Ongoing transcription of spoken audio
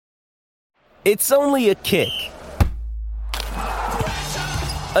It's only a kick,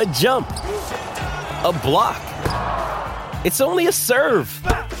 a jump, a block. It's only a serve.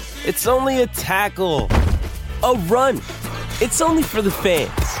 It's only a tackle, a run. It's only for the fans.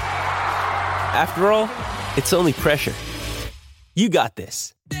 After all, it's only pressure. You got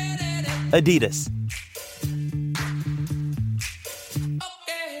this. Adidas.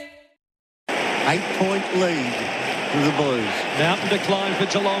 8-point lead for the Blues. Mountain decline for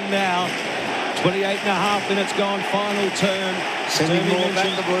Geelong now. 28.5 minutes gone, final turn. Sending more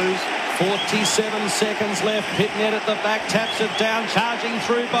back the Blues. 47 seconds left. Pitnet at the back, taps it down, charging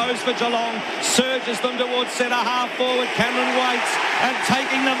through Bowes for Geelong. Surges them towards centre half forward. Cameron waits, and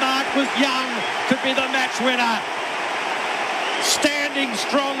taking the mark was Young. Could be the match winner. Standing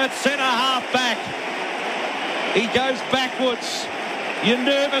strong at centre half back. He goes backwards. You're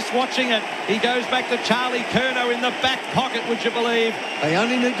nervous watching it. He goes back to Charlie Curnow in the back pocket, would you believe? They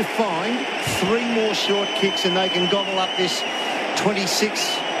only need to find 3 more short kicks and they can gobble up this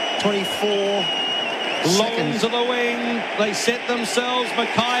 26, 24 Long seconds. to the wing. They set themselves.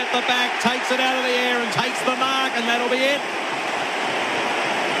 Mackay at the back takes it out of the air and takes the mark, and that'll be it.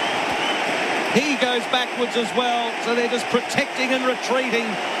 He goes backwards as well, so they're just protecting and retreating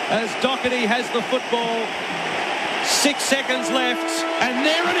as Doherty has the football. 6 seconds left, and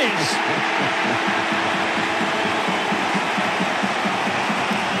there it is.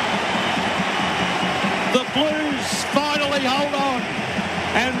 The Blues finally hold on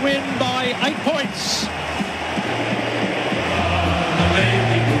and win by 8 points. The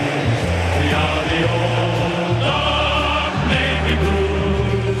Navy Blues, we are the old dark Navy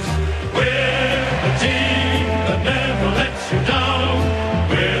Blues. We're the team that never lets you down.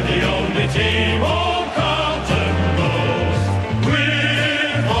 We're the only team old Carlton knows.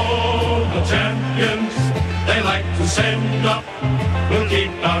 We're all the champions they like to send up. We'll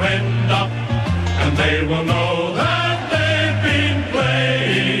keep our end up, and they will know that they've been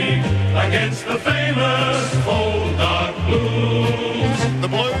playing against the famous old dark Blues. The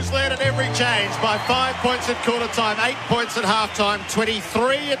Blues led at every change by 5 points at quarter time, 8 points at half time,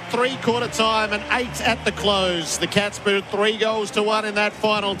 23 at three-quarter time and 8 at the close. The Cats booted 3-1 in that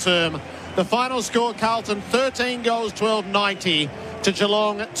final term. The final score, Carlton 13 goals, 12-90 to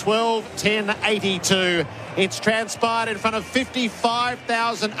Geelong 12-10-82. It's transpired in front of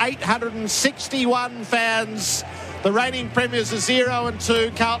 55,861 fans. The reigning premiers are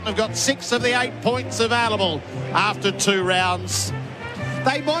 0-2. Carlton have got 6 of the 8 points available after 2 rounds.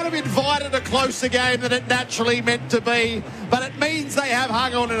 They might have invited a closer game than it naturally meant to be, but it means they have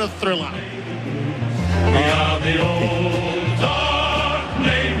hung on in a thriller. We are the old dark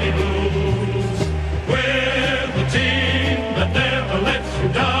Navy Blues. We're the team that never lets you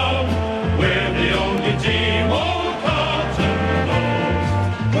down. We're the only team old Carlton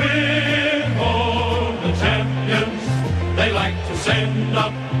knows. We're all the champions they like to send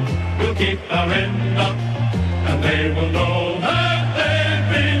up. We'll keep our end up, and they will know that they've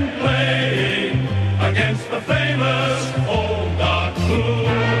been playing against the famous old dark Blues.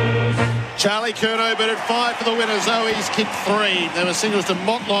 Charlie Curnow batted 5 for the winners. Owies kicked 3. There were singles to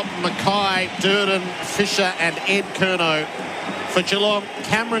Motlop, Mackay, Durden, Fisher and Ed Curnow. For Geelong,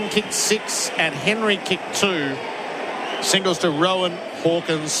 Cameron kicked 6 and Henry kicked 2. Singles to Rowan,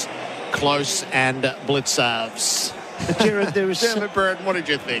 Hawkins, Close and Blitzarves. Gerard, there is Dermot Burton, what did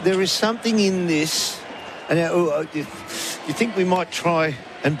you think? There is something in this, and you think we might try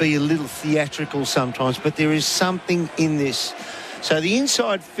and be a little theatrical sometimes, but there is something in this. So the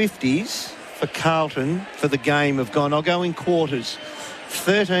inside 50s for Carlton for the game have gone, I'll go in quarters,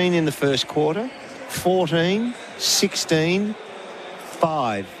 13 in the first quarter, 14, 16,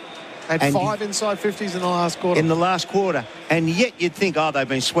 5. Had 5 inside 50s in the last quarter. In the last quarter. And yet you'd think, they've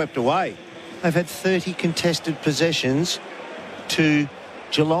been swept away. They've had 30 contested possessions to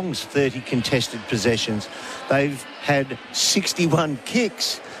Geelong's 30 contested possessions. They've had 61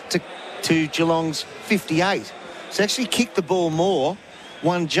 kicks to Geelong's 58. It's actually kicked the ball more,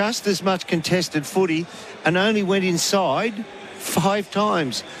 won just as much contested footy, and only went inside 5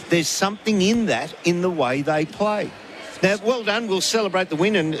 times. There's something in that, in the way they play. Now, well done. We'll celebrate the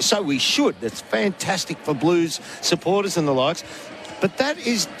win, and so we should. That's fantastic for Blues supporters and the likes. But that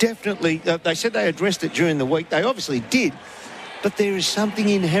is definitely... they said they addressed it during the week. They obviously did. But there is something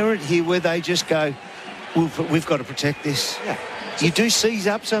inherent here where they just go, we've got to protect this. Yeah. You do seize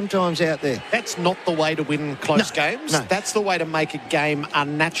up sometimes out there. That's not the way to win close games. No. That's the way to make a game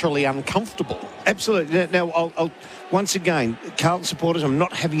unnaturally uncomfortable. Absolutely. Now, I'll once again, Carlton supporters, I'm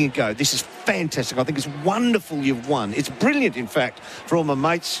not having a go. This is fantastic. I think it's wonderful you've won. It's brilliant, in fact, for all my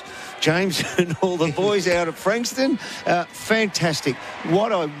mates, James and all the boys out at Frankston. Fantastic.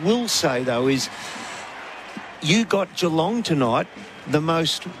 What I will say, though, is you got Geelong tonight, the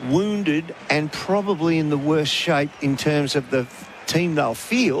most wounded and probably in the worst shape in terms of the team they'll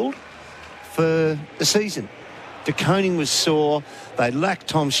field for the season. De Koning was sore. They lacked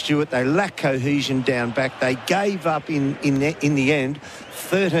Tom Stewart. They lacked cohesion down back. They gave up in the end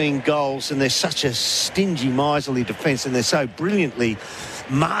 13 goals, and they're such a stingy, miserly defence, and they're so brilliantly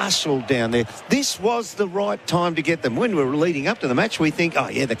marshalled down there. This was the right time to get them. When we were leading up to the match, we think, oh,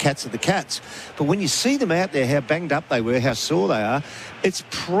 yeah, the Cats are the Cats. But when you see them out there, how banged up they were, how sore they are, it's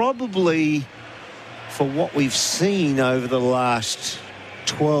probably, for what we've seen over the last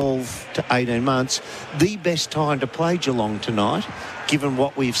 12 to 18 months, the best time to play Geelong tonight, given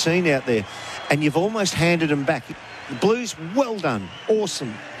what we've seen out there. And you've almost handed them back. The Blues, well done,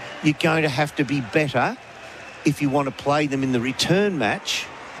 awesome. You're going to have to be better if you want to play them in the return match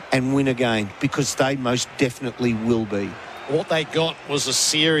and win again, because they most definitely will be. What they got was a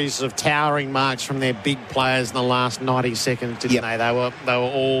series of towering marks from their big players in the last 90 seconds, didn't they? They were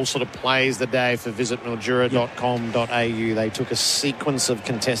all sort of plays the day for visitmildura.com.au. They took a sequence of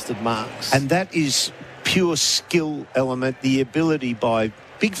contested marks. And that is pure skill element, the ability by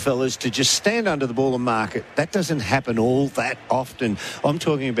big fellas to just stand under the ball and mark it. That doesn't happen all that often. I'm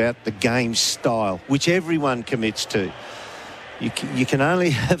talking about the game style, which everyone commits to. You can only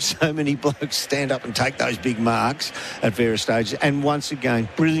have so many blokes stand up and take those big marks at various stages. And once again,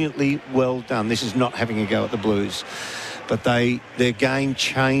 brilliantly well done. This is not having a go at the Blues. But their game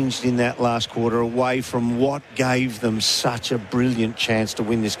changed in that last quarter away from what gave them such a brilliant chance to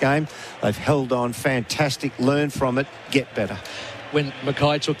win this game. They've held on, fantastic, learn from it, get better. When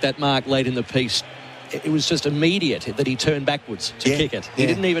Mackay took that mark late in the piece, it was just immediate that he turned backwards to kick it. He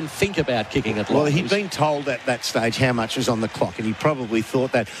didn't even think about kicking it long. Well, he'd been told at that stage how much was on the clock, and he probably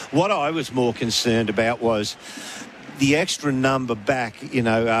thought that. What I was more concerned about was the extra number back,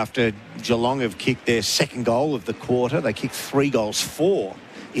 after Geelong have kicked their second goal of the quarter. They kicked 4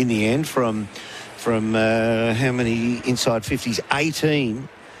 in the end from how many inside 50s? 18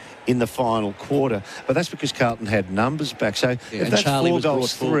 in the final quarter, but that's because Carlton had numbers back. So if that's Charlie 4 was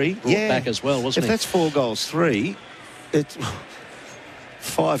goals, brought 3, back as well, wasn't he? If that's 4 goals, 3, it's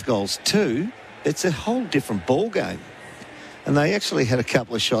 5 goals, 2. It's a whole different ball game. And they actually had a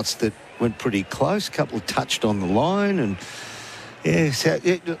couple of shots that went pretty close. A couple touched on the line, and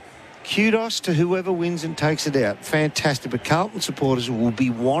kudos to whoever wins and takes it out. Fantastic. But Carlton supporters will be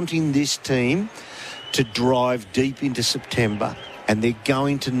wanting this team to drive deep into September. And they're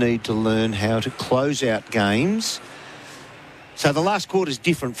going to need to learn how to close out games. So the last quarter is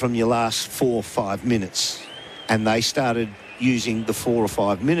different from your last 4 or 5 minutes. And they started using the 4 or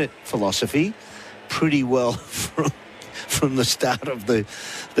 5 minute philosophy pretty well from the start of the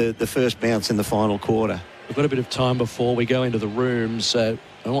first bounce in the final quarter. We've got a bit of time before we go into the rooms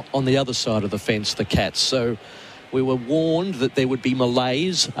on the other side of the fence, the Cats. So we were warned that there would be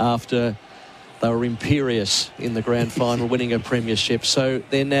malaise after they were imperious in the grand final, winning a premiership. So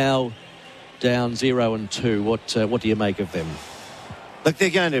they're now down 0-2. What do you make of them? Look, they're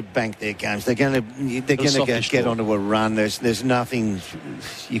going to bank their games. They're going to get onto a run. There's nothing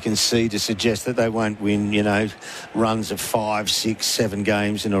you can see to suggest that they won't win, runs of 5, 6, 7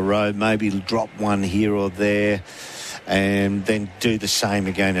 games in a row. Maybe drop one here or there and then do the same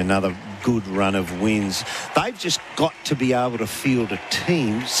again, another good run of wins. They've just got to be able to field a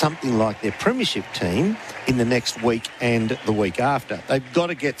team, something like their premiership team, in the next week and the week after. They've got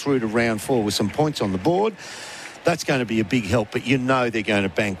to get through to round 4 with some points on the board. That's going to be a big help, but they're going to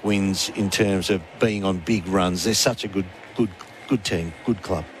bank wins in terms of being on big runs. They're such a good team, good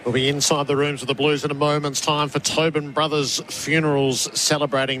club. We'll be inside the rooms of the Blues in a moment's time for Tobin Brothers Funerals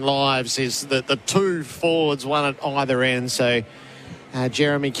Celebrating Lives. Is the 2 forwards, one at either end. So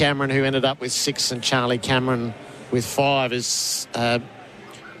Jeremy Cameron, who ended up with 6, and Charlie Cameron with 5, is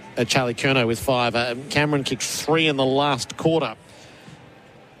Charlie Curnow with 5. Cameron kicked 3 in the last quarter.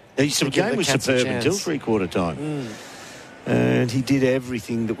 The game was superb until 3/4 time. And he did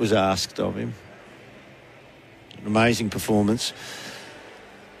everything that was asked of him. An amazing performance.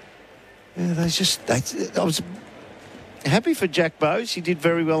 I was happy for Jack Bowes. He did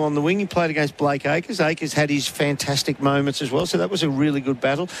very well on the wing. He played against Blake Acres. Acres had his fantastic moments as well, so that was a really good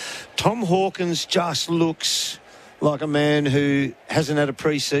battle. Tom Hawkins just looks like a man who hasn't had a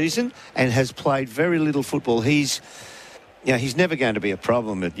pre-season and has played very little football. He's he's never going to be a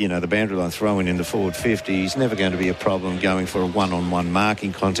problem at, the boundary line throwing in the forward 50. He's never going to be a problem going for a one-on-one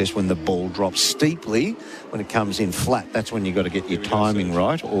marking contest when the ball drops steeply. When it comes in flat, that's when you've got to get your timing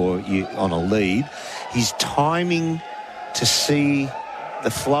right, or you on a lead. His timing to see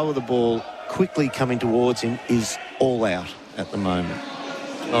the flow of the ball quickly coming towards him is all out at the moment.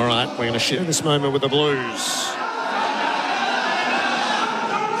 All right, we're going to share this moment with the Blues.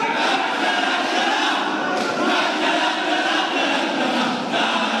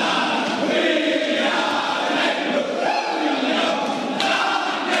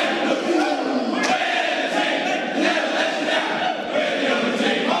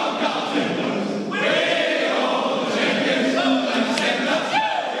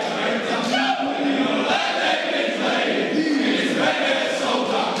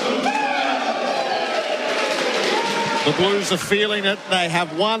 The Blues are feeling it. They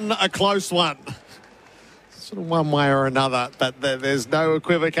have won a close one. Sort of one way or another, but there's no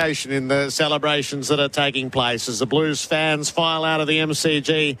equivocation in the celebrations that are taking place as the Blues fans file out of the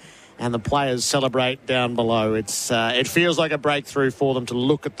MCG and the players celebrate down below. It feels like a breakthrough for them to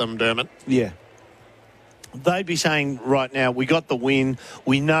look at them, Dermot. Yeah. They'd be saying right now, we got the win.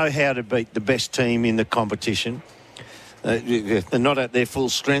 We know how to beat the best team in the competition. They're not at their full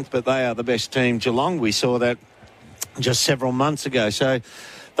strength, but they are the best team. Geelong, we saw that just several months ago. So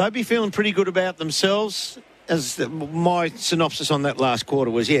they'd be feeling pretty good about themselves. My synopsis on that last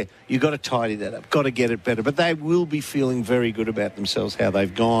quarter was, you've got to tidy that up, got to get it better. But they will be feeling very good about themselves, how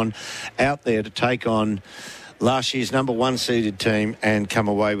they've gone out there to take on last year's number one seeded team and come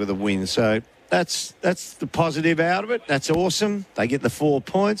away with a win. So that's the positive out of it. That's awesome. They get the 4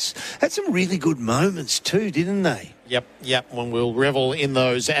 points. Had some really good moments too, didn't they? Yep, and we'll revel in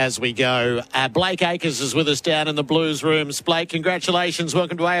those as we go. Blake Acres is with us down in the Blues rooms. Blake, congratulations.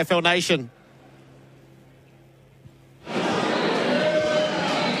 Welcome to AFL Nation.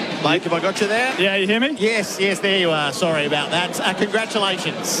 Blake, have I got you there? Yeah, you hear me? Yes, there you are. Sorry about that.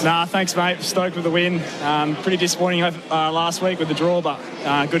 Congratulations. Nah, thanks, mate. Stoked with the win. Pretty disappointing last week with the draw, but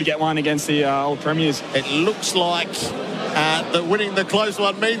good to get one against the old premiers. It looks like that winning the close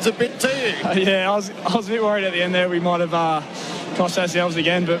one means a bit to you. Yeah, I was a bit worried at the end there. We might have cost ourselves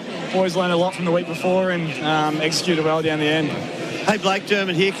again, but boys learned a lot from the week before and executed well down the end. Hey, Blake,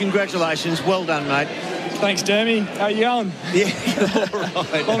 Dermot here. Congratulations. Well done, mate. Thanks, Dermy. How you going? Yeah, all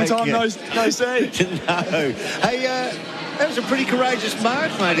right. Long time no see. No. Hey, that was a pretty courageous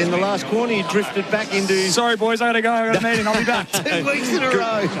march, mate. In the last corner, you drifted back into... Sorry, boys, I got to go. I got a meeting. I'll be back. 2 weeks in a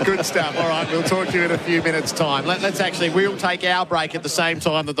row. Good stuff. All right, we'll talk to you in a few minutes' time. We'll take our break at the same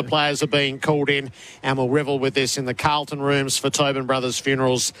time that the players are being called in, and we'll revel with this in the Carlton rooms for Tobin Brothers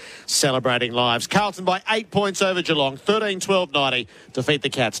Funerals, celebrating lives. Carlton by 8 points over Geelong, 13-12-90, defeat the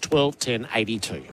Cats 12-10-82.